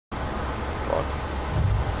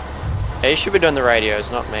Yeah, you should be doing the radios,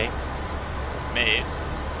 not me. Me?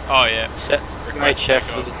 Oh yeah. Set Great Request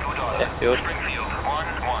Sheffield. takeoff. Sheffield.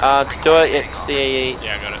 To do it, it's the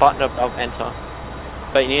Yeah, I got it. button above enter.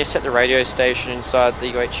 But you need to set the radio station inside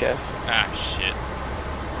the Great Chef. Ah, shit.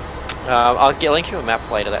 I'll link you a map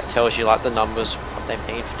later that tells you like the numbers, what they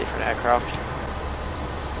mean for different aircraft.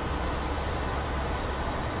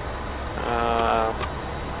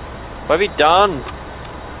 What have you done?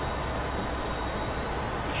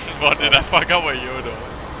 What, did I fuck up what you were doing?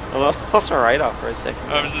 I lost my radar for a second.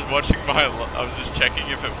 I was just watching I was just checking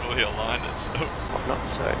if it fully aligned itself. Not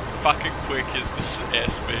so. Fucking quick is this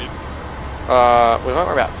airspeed. We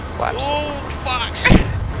went about flaps. Oh, fuck!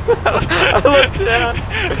 I looked down.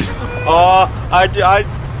 Oh, I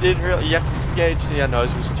didn't really. You have to engage the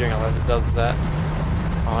nozzle steering, otherwise it does that.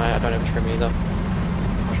 Oh, I don't have trim either.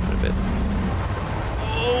 Push it a bit.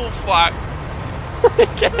 Oh, fuck!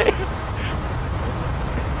 Okay.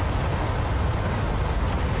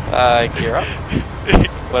 Gear up.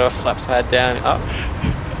 Whatever flaps I had down, up.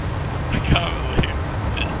 I can't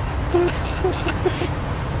believe this.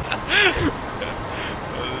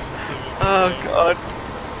 Oh god.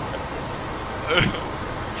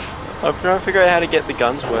 I'm trying to figure out how to get the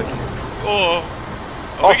guns working. Oh,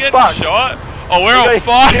 Oh, are we getting fuck. shot? Oh, we're on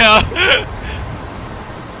fire!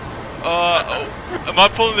 Am I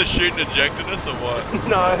pulling the chute and ejecting us or what?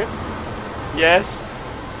 No. Yes.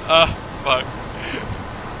 Fuck.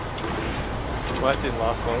 Well, that didn't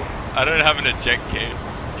last long. I don't have an eject key.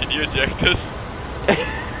 Can you eject us?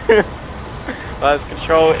 Well, it's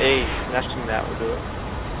Control E. Smashing that will do it.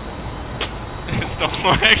 It's not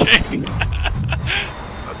working.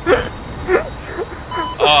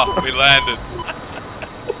 Oh, we landed.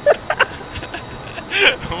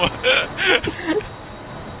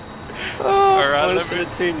 Oh, Alright, what let is me-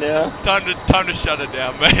 it to now? Time to shut it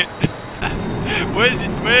down, mate. Where are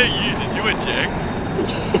you? Did you eject?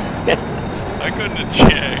 Yes. I couldn't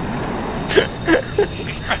eject.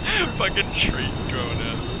 Fucking trees growing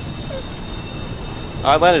out.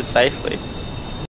 I landed safely.